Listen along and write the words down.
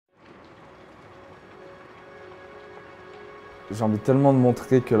J'ai envie tellement de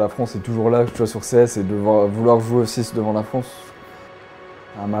montrer que la France est toujours là, tu vois, sur CS et de vouloir jouer aussi devant la France.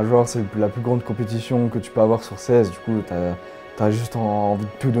 Un Major, c'est la plus grande compétition que tu peux avoir sur CS, du coup, t'as juste envie de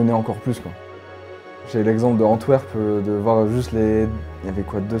tout donner encore plus, quoi. J'ai l'exemple de Antwerp, de voir juste il y avait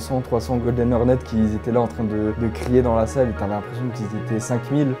quoi, 200, 300 Golden Hornets qui étaient là en train de crier dans la salle et t'avais l'impression qu'ils étaient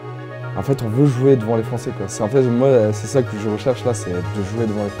 5000. En fait, on veut jouer devant les Français, quoi. En fait, moi, c'est ça que je recherche là, c'est de jouer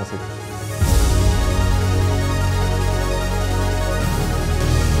devant les Français.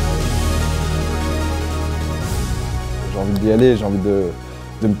 J'ai envie d'y aller, j'ai envie de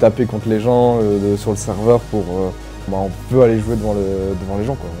me taper contre les gens sur le serveur pour... on veut aller jouer devant les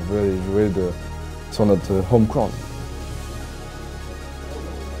gens, quoi. On veut aller jouer sur notre home ground.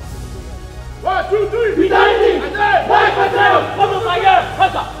 1, 2, 3, Vitality!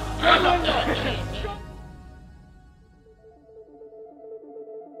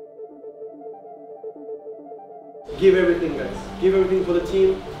 Give everything, guys. Give everything for the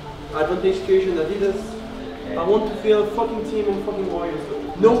team. Advantage situation, Adidas. I want to feel fucking team and fucking warriors.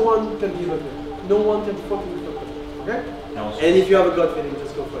 No one can be like that. No one can fucking stop it. Okay? And if you have a gut feeling,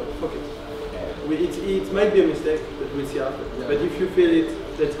 just go for it. Fuck it. It might be a mistake, but we'll see after. Yeah. But if you feel it,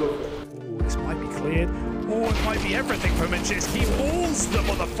 let's go for it. Ooh, this might be cleared. Or it might be everything for Majisk. He mauls them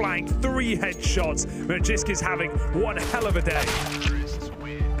on the flank. 3 headshots. Majisk is having one hell of a day.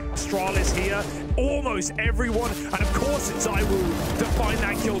 Stralis here, almost everyone, and of course it's ZywOo to find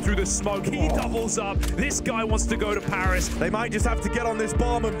that kill through the smoke. He doubles up. This guy wants to go to Paris. They might just have to get on this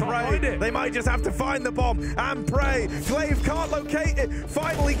bomb and pray. They might just have to find the bomb and pray. Glaive can't locate it.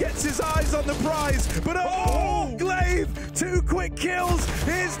 Finally gets his eyes on the prize. But oh, Glaive, 2 quick kills.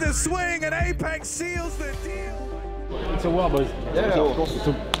 Here's the swing, and Apex seals the deal. It's a war, boys. Yeah, of course. It's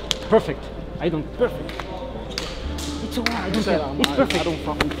perfect. Perfect. It's a war, I don't care. It's perfect. I don't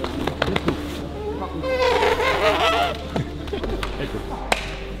fucking care.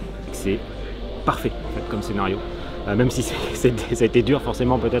 C'est parfait en fait, comme scénario, même si ça a été dur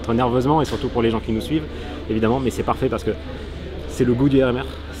forcément, peut-être nerveusement, et surtout pour les gens qui nous suivent évidemment, mais c'est parfait parce que c'est le goût du RMR,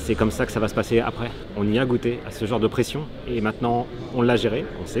 c'est comme ça que ça va se passer après. On y a goûté à ce genre de pression et maintenant on l'a géré,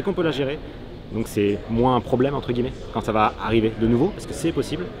 on sait qu'on peut la gérer, donc c'est moins un problème entre guillemets quand ça va arriver de nouveau, parce que c'est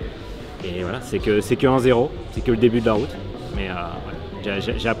possible. Et voilà, c'est que 1-0, c'est que le début de la route, mais voilà,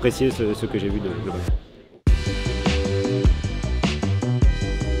 j'ai apprécié ce que j'ai vu de global.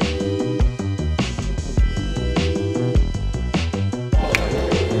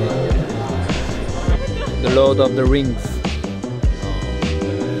 The Lord of the Rings.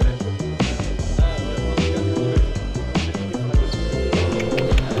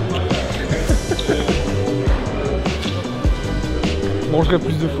 Je mangerai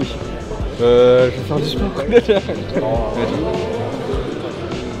plus de fruits. Je vais faire du sport. 1, 2, 3,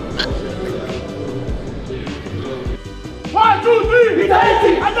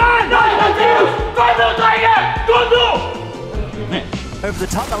 Vitality! And then, over the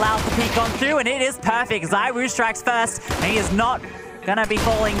top allows the peek on through, and it is perfect. ZywOo strikes first, and he is not gonna be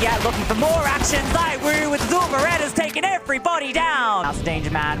falling yet. Looking for more action. ZywOo with Zulmaretta's taking everybody down. That's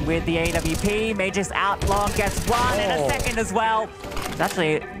Danger Man with the AWP. Majisk out long, gets one in a second as well. He's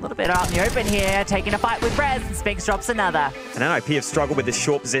actually a little bit out in the open here, taking a fight with Rez, and Spinks drops another. And NIP have struggled with this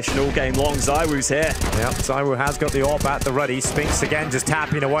short position all game long. ZywOo's here. Yep, ZywOo has got the AWP at the ready. Spinks again just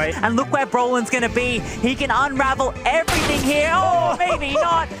tapping away. And look where Brolin's gonna be. He can unravel everything here. Oh, maybe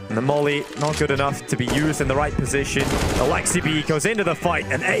not. And the molly not good enough to be used in the right position. Alexi B goes into the fight,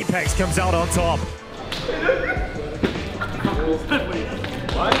 and Apex comes out on top.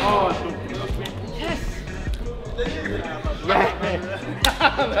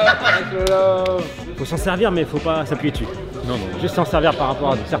 Faut s'en servir, mais faut pas s'appuyer dessus. Non, non, juste s'en servir par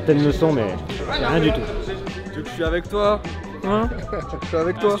rapport à certaines leçons, mais rien du tout. Tu veux que je suis avec toi? Hein? Je suis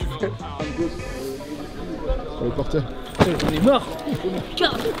avec toi. On est parti. On est mort.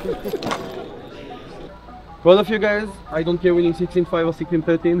 Proud of you guys. I don't care winning 16-5 or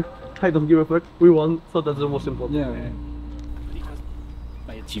 16-13. I don't give a fuck. We won, so that's the most important. Yeah.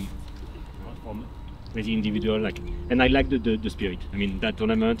 By a team, from very individual, and I like the spirit. I mean, that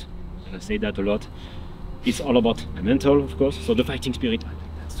tournament, and I say that a lot. It's all about the mental, of course. So the fighting spirit, I like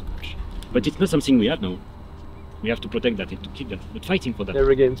that so much. But it's not something we have now. We have to protect that and to keep that. But fighting for that.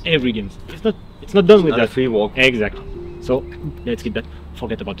 Every game. Every game. It's not done with that. Free walk. Exactly. So let's keep that.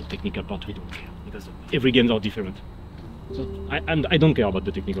 Forget about the technical part. We don't care because every games are different. So I don't care about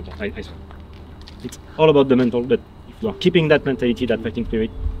the technical part. I swear. It's all about the mental. But if you are keeping that mentality, that fighting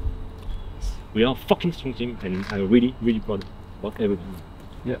spirit, we are a fucking strong team, and I'm really, really proud about everything.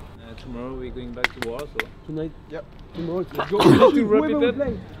 Yeah. Tomorrow we're going back to war. So tonight. Yep.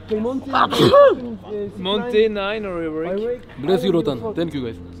 Monte 9 or Eric? Bless you, Rotan. Thank you,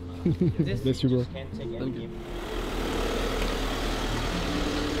 guys. Bless you, bro. Thank you.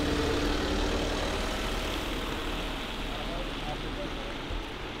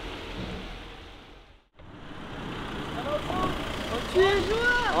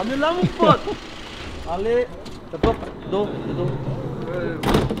 On est là, mon pote. Allez, la porte, dos.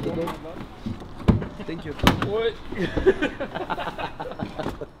 Thank you. Ouais.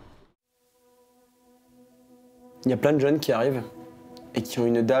 Il y a plein de jeunes qui arrivent et qui ont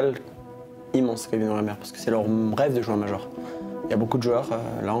une dalle immense quand ils viennent au RMR parce que c'est leur rêve de jouer en major. Il y a beaucoup de joueurs,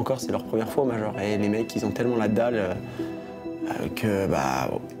 là encore c'est leur première fois au major et les mecs ils ont tellement la dalle que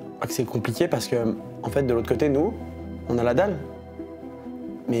c'est compliqué parce que en fait de l'autre côté nous on a la dalle.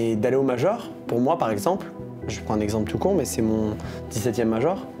 Mais d'aller au major, pour moi par exemple, je prends un exemple tout con mais c'est mon 17e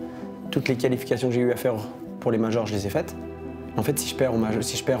major, toutes les qualifications que j'ai eu à faire pour les majors je les ai faites. En fait si je perds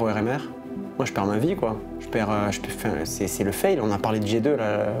au RMR, moi je perds ma vie quoi. C'est le fail, on a parlé de G2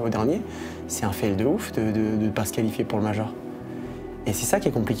 là, au dernier, c'est un fail de ouf de ne pas se qualifier pour le major. Et c'est ça qui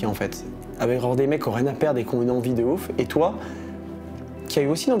est compliqué en fait. Avec des mecs qui n'ont rien à perdre et qui ont une envie de ouf, et toi, qui as eu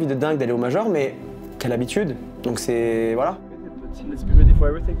aussi une envie de dingue d'aller au major, mais qui a l'habitude, donc c'est... voilà. Let's be ready for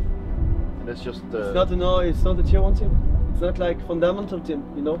everything. Let's just... It's not a tier 1 team. It's not like fundamental team,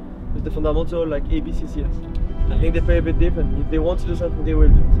 you know? It's the fundamental like ABCCS. I think they play a bit different. If they want to do something, they will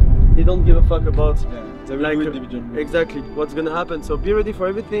do it. They don't give a fuck about exactly what's gonna happen. So be ready for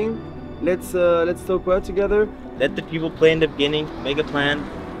everything. Let's talk well together. Let the people play in the beginning, make a plan,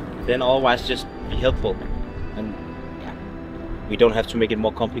 then otherwise just be helpful. And yeah, we don't have to make it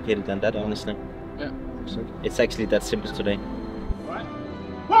more complicated than that, honestly. Yeah. It's actually that simple today.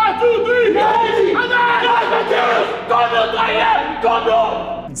 1, 2, 3,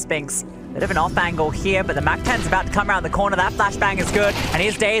 and Spinks. Bit of an off angle here, but the Mac-10's about to come around the corner. That flashbang is good, and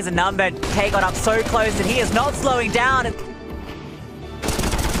his days are numbered. K got up so close, and he is not slowing down.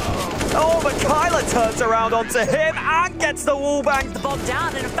 Oh, but Kyler turns around onto him and gets the wall bang. The bomb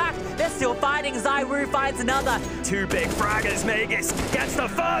down, and in fact, they're still fighting. ZywOo finds another. Two big fraggers. Magus gets the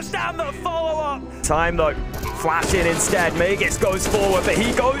first and the follow-up. Time though, flash in instead. Magus goes forward, but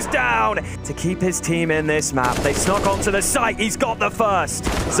he goes down to keep his team in this map. They snuck onto the site. He's got the first.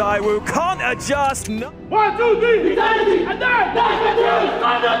 ZywOo can't adjust. No. 1, 2, 3, Vitality, and then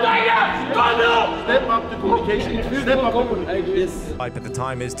Step up the communication. Step up the But the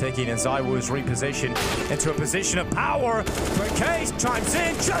time is ticking, and ZywOo's repositioned into a position of power. But Case chimes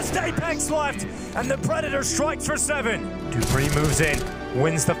in, just Apex left, and the Predator strikes for 7. dupreeh moves in,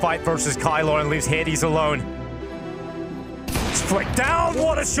 wins the fight versus Kyler, and leaves Hades alone. It's flicked down,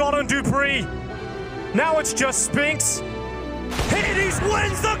 what a shot on dupreeh! Now it's just Spinks. Hades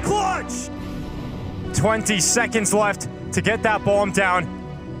wins the clutch! 20 seconds left to get that bomb down.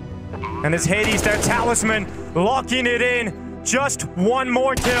 And it's Hades, their talisman, locking it in. Just one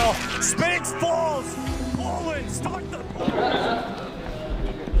more kill. Spinks falls. Poland start the...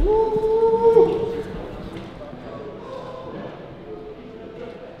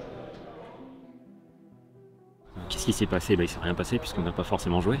 Qu'est-ce qui s'est passé? Il ne s'est rien passé puisqu'on n'a pas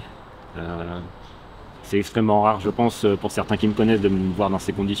forcément joué. C'est extrêmement rare, je pense, pour certains qui me connaissent, de me voir dans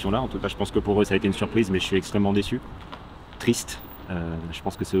ces conditions-là. En tout cas, je pense que pour eux, ça a été une surprise, mais je suis extrêmement déçu. Triste. Je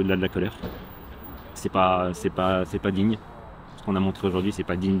pense que c'est au-delà de la colère. C'est pas digne. Ce qu'on a montré aujourd'hui, c'est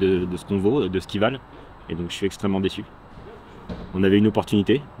pas digne de ce qu'on vaut, de ce qu'ils valent. Et donc, je suis extrêmement déçu. On avait une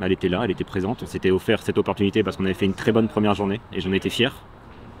opportunité, elle était là, elle était présente. On s'était offert cette opportunité parce qu'on avait fait une très bonne première journée et j'en étais fier.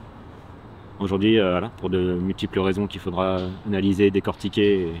 Aujourd'hui, voilà, pour de multiples raisons qu'il faudra analyser,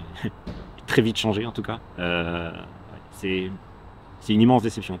 décortiquer et très vite changer en tout cas. C'est une immense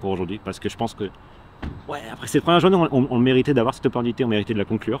déception pour aujourd'hui parce que je pense que après cette première journée, on méritait d'avoir cette opportunité, on méritait de la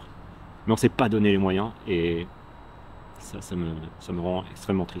conclure, mais on ne s'est pas donné les moyens et ça me rend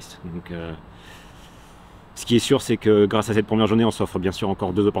extrêmement triste. Donc, ce qui est sûr, c'est que grâce à cette première journée, on s'offre bien sûr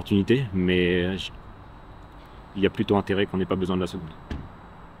encore 2 opportunités, mais il y a plutôt intérêt qu'on n'ait pas besoin de la seconde.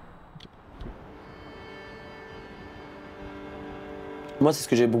 Moi, c'est ce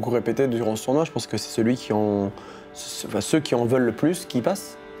que j'ai beaucoup répété durant ce tournoi. Je pense que c'est ceux qui en veulent le plus qui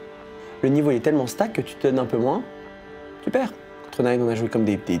passent. Le niveau est tellement stack que tu te donnes un peu moins, tu perds. Contre Nine, on a joué comme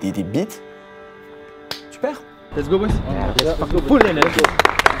des beats, tu perds. Let's go, boys.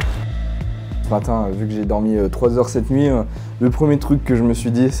 Ce matin, vu que j'ai dormi 3 heures cette nuit, le premier truc que je me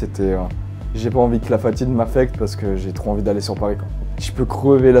suis dit, c'était j'ai pas envie que la fatigue m'affecte parce que j'ai trop envie d'aller sur Paris, quoi. Je peux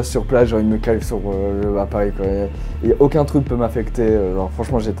crever là sur place, j'ai envie de me caler à Paris, quoi. Et aucun truc peut m'affecter.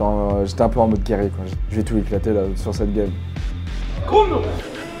 Franchement, j'étais un peu en mode guerrier, quoi. Je vais tout éclater là sur cette game. 1, 2,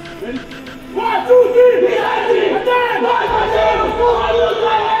 3,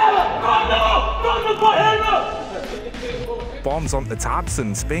 Bombs onto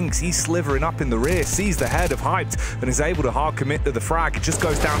Tabson. Spinks, he's slithering up in the rear, sees the head of Hyped, and is able to hard commit to the frag. It just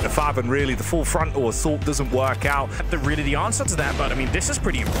goes down to Fab, and really the full frontal assault doesn't work out. Really the answer to that, but I mean, this is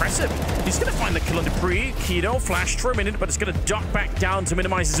pretty impressive. He's going to find the kill on Dupree. Keto flashed for a minute, but it's going to duck back down to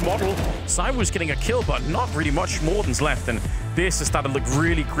minimize his model. ZywOo's getting a kill, but not really much more than's left, and this has started to look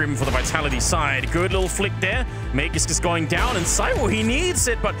really grim for the Vitality side. Good little flick there. Magus is going down, and ZywOo, he needs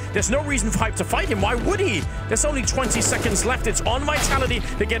it, but there's no reason for Hype to fight him. Why would he? There's only 20 seconds left. It's on Vitality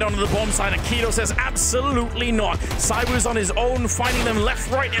to get onto the bomb side, and Keto says absolutely not. ZywOo's on his own, finding them left,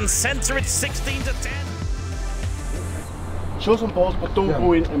 right, and center. It's 16 to 10. Show some balls, but don't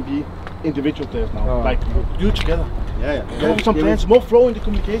go in and be individual players now. Like, do together. Come up some plans, more flow in the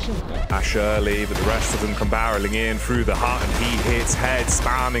communication. Ash early, but the rest of them come barreling in through the hut, and he hits head,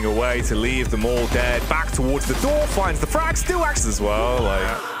 spamming away to leave them all dead. Back towards the door, finds the frag, still acts as well.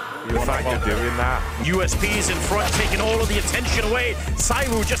 The fact you're doing that. USP's in front, taking all of the attention away.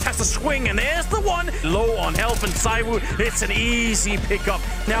 ZywOo just has to swing, and there's the one. Low on health, and ZywOo, it's an easy pickup.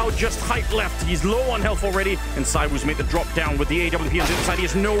 Now just Hype left. He's low on health already, and ZywOo's made the drop down with the AWP on the inside. He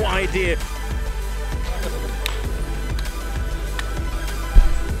has no idea.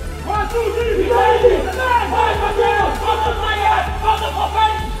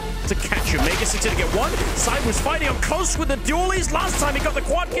 To catch him, Magus to get one. ZywOo's fighting up close with the dualies. Last time he got the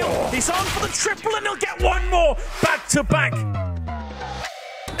quad kill. He's on for the triple, and he'll get one more back to back.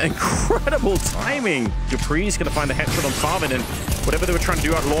 Incredible timing. Dupree's going to find the headshot on Farvin, and whatever they were trying to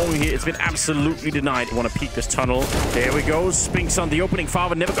do out long here, it's been absolutely denied. They want to peek this tunnel. There we go. Spinks on the opening.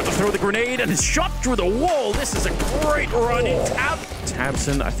 Farvin never got to throw the grenade, and is shot through the wall. This is a great run in Tab.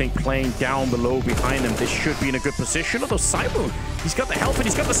 Tabson, I think, playing down below behind him. This should be in a good position. Although ZywOo, he's got the health and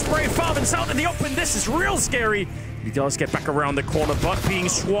he's got the spray. Farvin's out in the open. This is real scary. He does get back around the corner, but being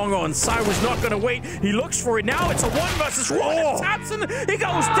swung on. ZywOo's not going to wait. He looks for it now. It's a 1 versus 1. Oh. Tabson, he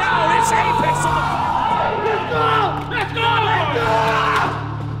goes down. It's Apex on the... Let's go!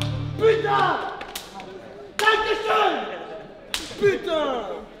 Putain! Dankeschön!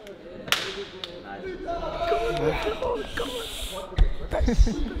 Putain!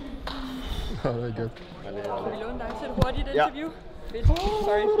 Oh, very good. What did interview?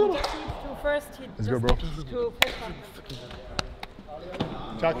 Sorry, first hit. Let's go, bro.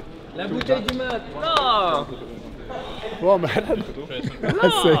 Chuck. La bouteille du mat. No! Oh, man.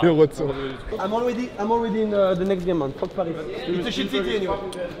 C'est le retour. I'm already in the next game, man. Fuck Paris. It's a shit city anyway.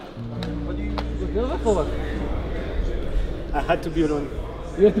 I had to be alone.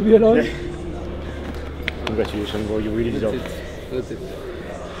 You had to be alone? Congratulations, bro. You really deserve it. That's it.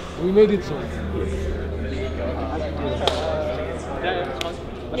 We made it, so.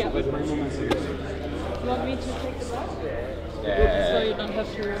 Yeah. You want me to take the bus? Yeah. So you don't have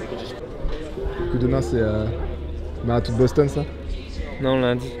to... Du coup, demain, c'est Marathon de Boston, ça? Non,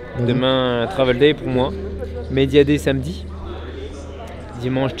 lundi. Demain, travel day pour moi. Media day samedi.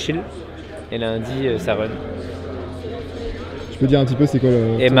 Dimanche, chill. Et lundi, ça run. Tu peux dire un petit peu c'est quoi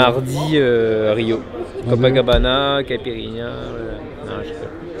le... Et mardi, Rio. Copacabana, Caipirinha. Non, je sais pas.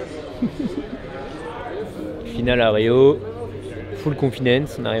 Finale à Rio. Full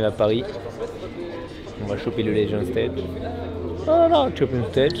confidence, on arrive à Paris. On va choper le Legend Stage. Oh là là, Champion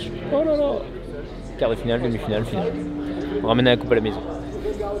Stage. Oh là là. Quart de finale, demi-finale, finale. On ramène la coupe à la maison.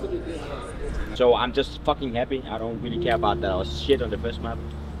 So I'm just fucking happy. I don't really care about the shit on the first map.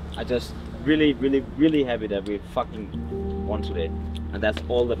 I just really happy that we fucking won today. And that's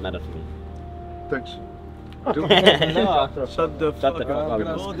all that matters to me. Thanks. Shut the fuck up.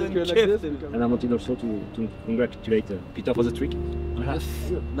 And I wanted also to congratulate Peter for the trick. Yes.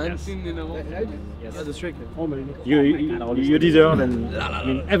 19 in a row. Yes, the trick. You deserve, and I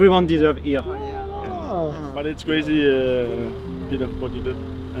mean, everyone deserves here. But it's crazy, Peter, what you did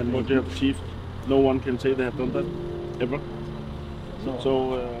and what you have achieved. No one can say they have done that, ever.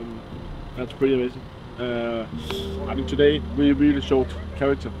 So that's pretty amazing. I think today we really showed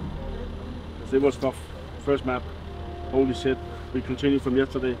character. It was tough. First map, holy shit, we continued from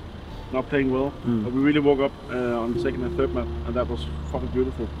yesterday, not playing well, but we really woke up on the second and third map, and that was fucking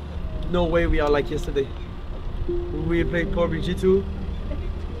beautiful. No way we are like yesterday. We played probably G2.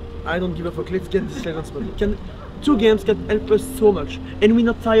 I don't give a fuck, let's get this second spot. 2 games can help us so much, and we're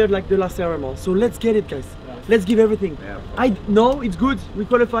not tired like the last RMR, so let's get it, guys. Let's give everything. I know it's good, we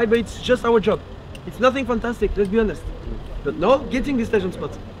qualified, but it's just our job. It's nothing fantastic, let's be honest. But no, getting this legend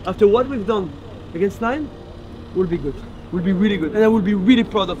spot, after what we've done against 9, will be good. Will be really good, and I will be really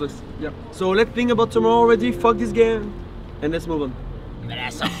proud of us. Yeah. So let's think about tomorrow already, fuck this game, and let's move on. Men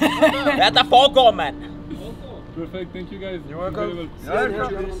altså, hvad der foregår, mand? Perfect, thank you guys. You're welcome.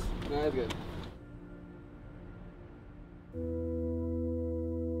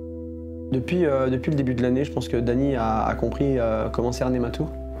 Depuis le début de l'année, je pense que Dany a compris comment cerner Matou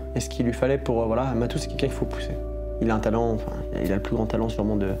et ce qu'il lui fallait pour... voilà, Matou, c'est quelqu'un qu'il faut pousser. Il a un talent, enfin, il a le plus grand talent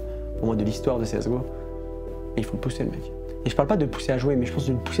sûrement pour moi de l'histoire de CSGO. Et il faut le pousser, le mec. Et je parle pas de pousser à jouer, mais je pense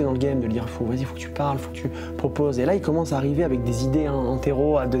de le pousser dans le game, de lui dire vas-y, faut que tu parles, faut que tu proposes. Et là, il commence à arriver avec des idées en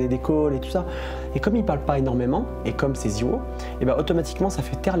terreau, à donner des calls et tout ça. Et comme il parle pas énormément, et comme c'est ZywOo, et ben automatiquement, ça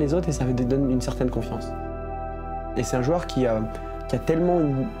fait taire les autres et ça donne une certaine confiance. Et c'est un joueur qui a tellement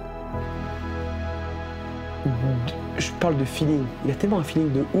une... Je parle de feeling. Il a tellement un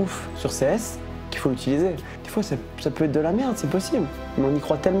feeling de ouf sur CS qu'il faut l'utiliser. Des fois, ça peut être de la merde, c'est possible. Mais on y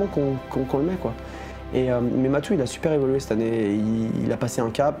croit tellement qu'on le met, quoi. Mais Matou, il a super évolué cette année. Il a passé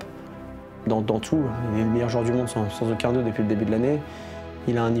un cap dans tout. Il est le meilleur joueur du monde sans aucun doute depuis le début de l'année.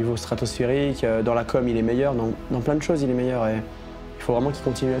 Il a un niveau stratosphérique. Dans la com, il est meilleur. Dans plein de choses, il est meilleur. Et il faut vraiment qu'il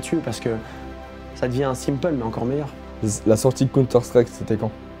continue là-dessus parce que ça devient un simple, mais encore meilleur. La sortie de Counter-Strike, c'était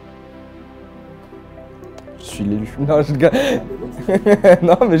quand? Je suis l'élu. Non, je rigole.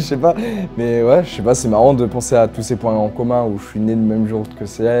 Non, mais je sais pas. Mais ouais, je sais pas, c'est marrant de penser à tous ces points en commun où je suis né le même jour que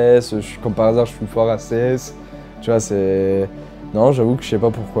CS, comme par hasard, je suis fort à CS. Tu vois, c'est... Non, j'avoue que je sais pas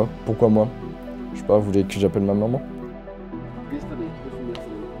pourquoi. Pourquoi moi? Je sais pas, vous voulez que j'appelle ma maman?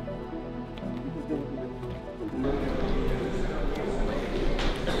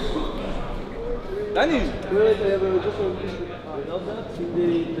 Dany!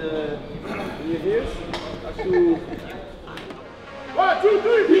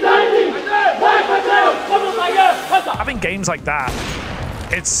 Having games like that,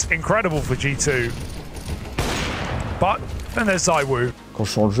 it's incredible for G2. But then there's ZywOo. Quand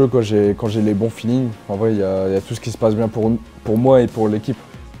je suis en jeu, quand j'ai les bons feelings, en vrai, il y a tout ce qui se passe bien pour moi et pour l'équipe.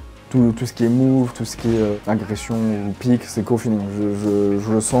 Tout ce qui est move, tout ce qui est agression ou pique, c'est qu'au feeling.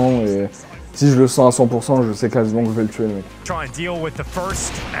 Je le sens et si je le sens à 100%, je sais quasiment que je vais le tuer, le mec. Try and deal with the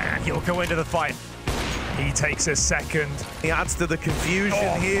first, and he'll go into the fight. He takes a second. He adds to the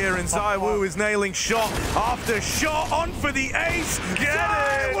confusion here, and ZywOo is nailing shot after shot on for the ace. Get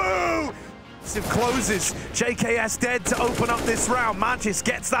ZywOo! It closes. JKS dead to open up this round. Mantis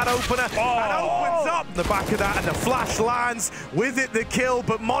gets that opener and opens up the back of that, and the flash lands with it the kill,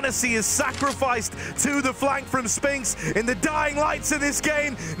 but m0NESY is sacrificed to the flank from Spinks in the dying lights of this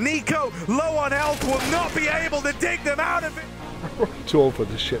game. Nico, low on health, will not be able to dig them out of it. Too old for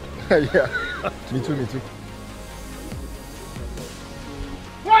this shit. Yeah. Me too, me too.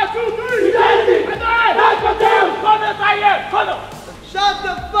 1, 2, 3! Shut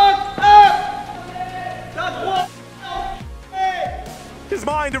the fuck up! His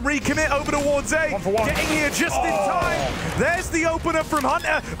mind and recommit over towards A. Getting here just in time. There's the opener from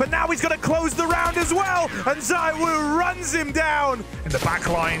Hunter, but now he's got to close the round as well. And ZywOo runs him down. In the back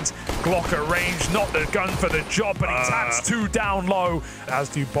lines, Glock at range, not the gun for the job, but he taps 2 down low, as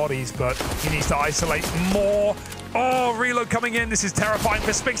do bodies, but he needs to isolate more. Oh, reload coming in. This is terrifying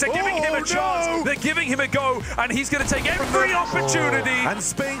for Spinks. They're giving him a chance. They're giving him a go, and he's going to take every opportunity. And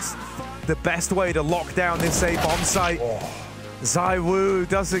Spinks, the best way to lock down this A bomb site. ZywOo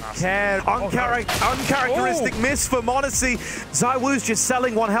doesn't care. Uncharacteristic miss for m0NESY. ZywOo's just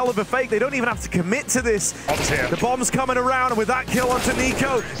selling one hell of a fake. They don't even have to commit to this. The bomb's coming around, and with that kill onto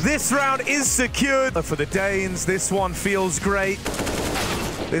Nico, this round is secured. For the Danes, this one feels great.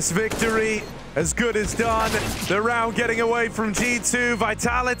 This victory as good as done. The round getting away from G2.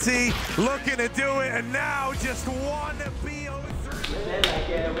 Vitality looking to do it, and now just one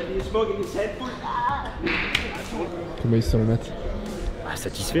BO3. When he's smoking his head full. Comment ils se le mettent?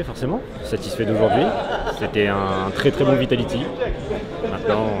 Satisfait forcément, satisfait d'aujourd'hui. C'était un très très bon Vitality.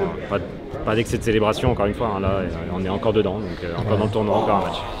 Maintenant, pas d'excès de célébration encore une fois. Hein, là, on est encore dedans, donc encore dans le tournoi, encore un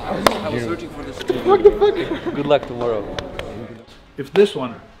match. What the fuck? Good luck tomorrow. If this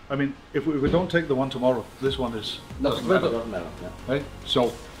one, I mean, if we don't take the one tomorrow, this one doesn't matter. Right?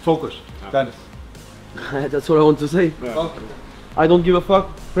 So focus. Dennis. That's what I want to say. Yeah. I don't give a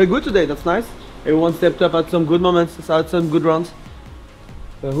fuck. Very good today, that's nice. Everyone stepped up at some good moments, had some good rounds.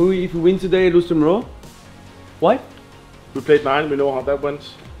 If we win today, lose tomorrow? Why? We played 9, we know how that went.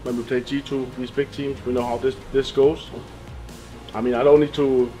 When we played G2, these big teams, we know how this goes. I mean, I don't need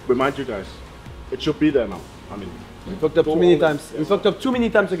to remind you guys. It should be there now. I mean, we fucked up too many times. We fucked up too many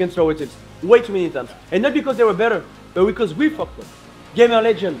times against lower teams. Way too many times. And not because they were better, but because we fucked up. Gamer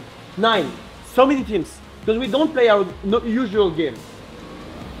Legend, 9, so many teams. Because we don't play our usual game.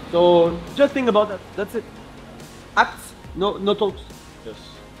 So just think about that. That's it. Acts, no talks. Yes.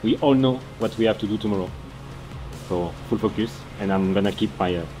 We all know what we have to do tomorrow. So full focus, and I'm gonna keep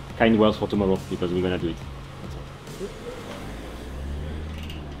my kind words for tomorrow because we're gonna do it. That's all.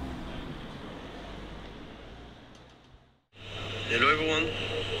 Hello everyone.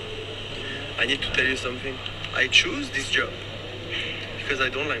 I need to tell you something. I choose this job because I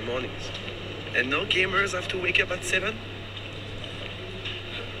don't like mornings. And now gamers have to wake up at 7?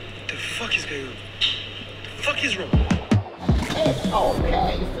 The fuck is going on? The fuck is wrong? It's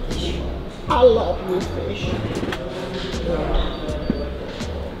okay, fish. I love you, fish.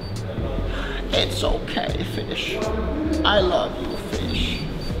 It's okay, fish. I love you, fish.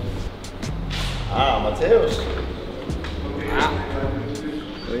 Ah, Matthäus. Ah.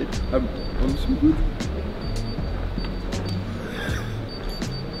 Wait, I'm so good.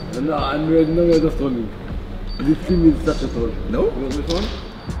 No, I'm no way of trolling. This film is such a troll. No? You want this one?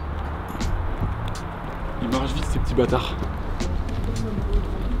 Ils marchent vite ces petits bâtards.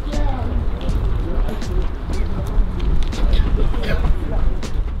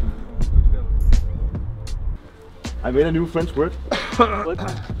 I made a new French word.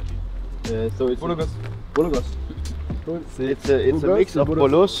 So it's Bologos. Bologos. It's a mix of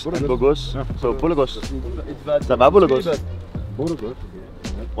bolos and bogos. So bologos. Ça va bologos? Bologos.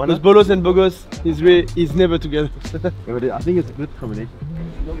 Because bolos and bogos is never together. I think it's a good combination.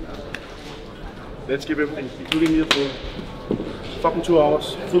 Let's give everything, including your phone. Fucking 2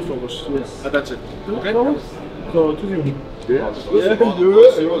 hours, full focus. Yes. And that's it. Okay? So, 2-0. Yeah. Yeah. 2.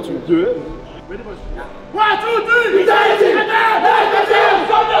 Ready, boys? 1, 2,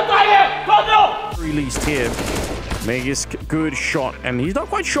 3! Released here. Magus, good shot, and he's not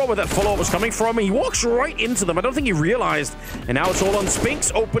quite sure where that follow-up was coming from. He walks right into them. I don't think he realized. And now it's all on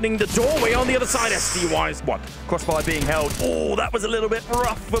Spinks, opening the doorway on the other side. SDY's what? Crossbar being held. Oh, that was a little bit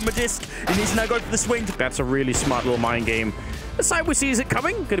rough for Magisk. He needs to now go for the swing. That's a really smart little mind game. The ZywOo sees it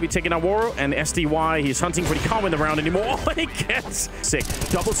coming. Going to be taking out Woro, and SDY, he's hunting for it. He can't win the round anymore. Oh, and he gets sick.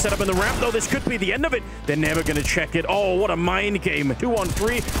 Double setup in the ramp, though. This could be the end of it. They're never going to check it. Oh, what a mind game. 2 on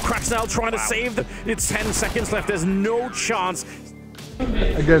 3. Cracksnell trying to save. It's 10 seconds left. There's no chance.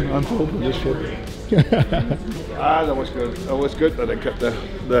 Again, I'm full for this shit. That was good. That was good that they kept the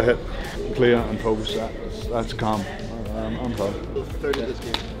hit clear and focused. That's calm. I'm proud. 30 this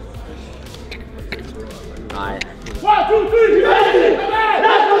game. Aye. 1, 2, 3!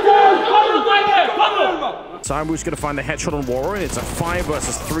 ZywOo's going to find the headshot on Woro, and it's a 5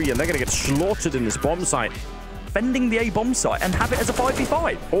 versus 3, and they're going to get slaughtered in this bomb site. Defending the A bomb site and have it as a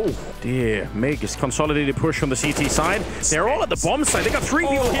 5v5. Oh dear, Magus consolidated push on the CT side. They're all at the bomb site. They got 3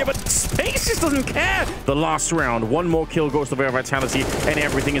 people here, but Space just doesn't care. The last round, 1 more kill goes to their Vitality, and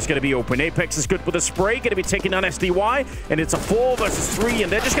everything is going to be open. Apex is good with a spray, going to be taking down SDY, and it's a 4 versus 3,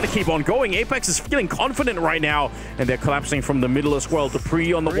 and they're just going to keep on going. Apex is feeling confident right now, and they're collapsing from the middle as well.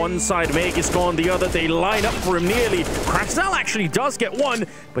 Dupree on the one side, Magus gone the other. They line up for him nearly. Cracksnell actually does get 1,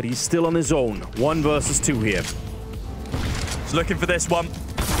 but he's still on his own. 1 versus 2 here. He's looking for this one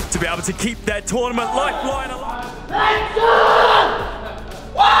to be able to keep their tournament lifeline alive.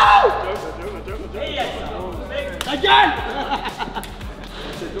 Woo! Again!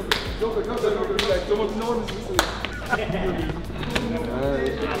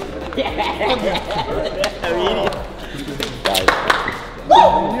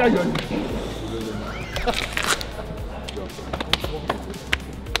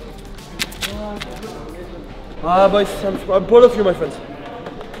 Boys, I'm proud of you, my friends.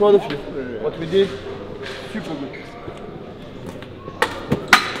 Proud of you. What we did, super good.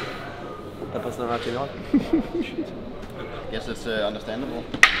 T'as passé un match général? Yes, it's understandable.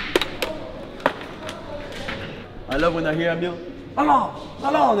 I love when I hear Emil. Allah!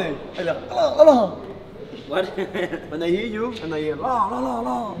 What? When I hear you and I hear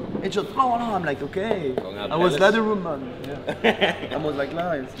la, it's just la, I'm like, okay. I was ladder room, man. Yeah. I was like,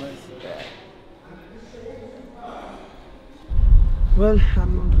 la, it's nice. Well,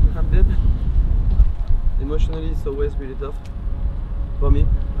 I'm dead. Emotionally, it's always really tough for me.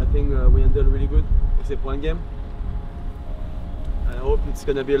 I think we ended really good, except 1 game. I hope it's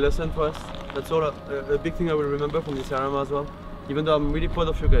gonna be a lesson for us. That's all. A big thing I will remember from this RMR as well. Even though I'm really proud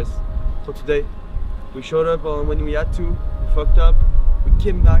of you guys for today. We showed up when we had to. We fucked up. We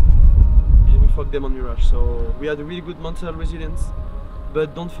came back, and we fucked them on Mirage. So we had a really good mental resilience.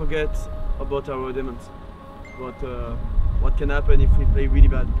 But don't forget about our demons. What can happen if we play really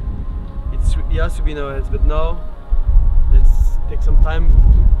bad. It has to be in our heads, but now let's take some time,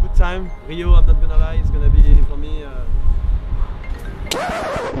 good time. Rio, I'm not gonna lie, it's gonna be for me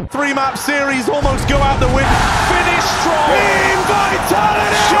 3-map series almost go out the win. Finish strong in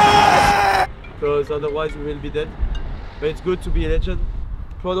Vitality! Because otherwise we will be dead. But it's good to be a legend.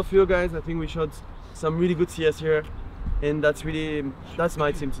 Proud of you guys. I think we shot some really good CS here, and that's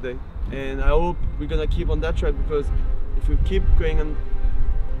my team today. And I hope we're gonna keep on that track, because if we keep going on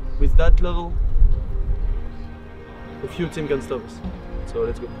with that level, a few teams can stop us. So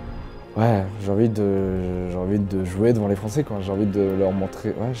let's go. Ouais, j'ai envie de jouer devant les Français, quoi. J'ai envie de leur montrer.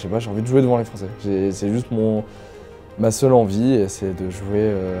 Ouais, je sais pas, j'ai envie de jouer devant les Français. C'est juste ma seule envie, c'est de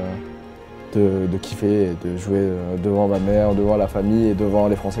jouer, de kiffer, et de jouer devant ma mère, devant la famille et devant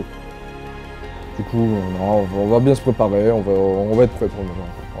les Français. Du coup, on va bien se préparer, on va être prêt pour le match.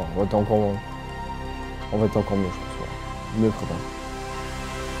 On va être encore mieux, je pense. Mieux préparé.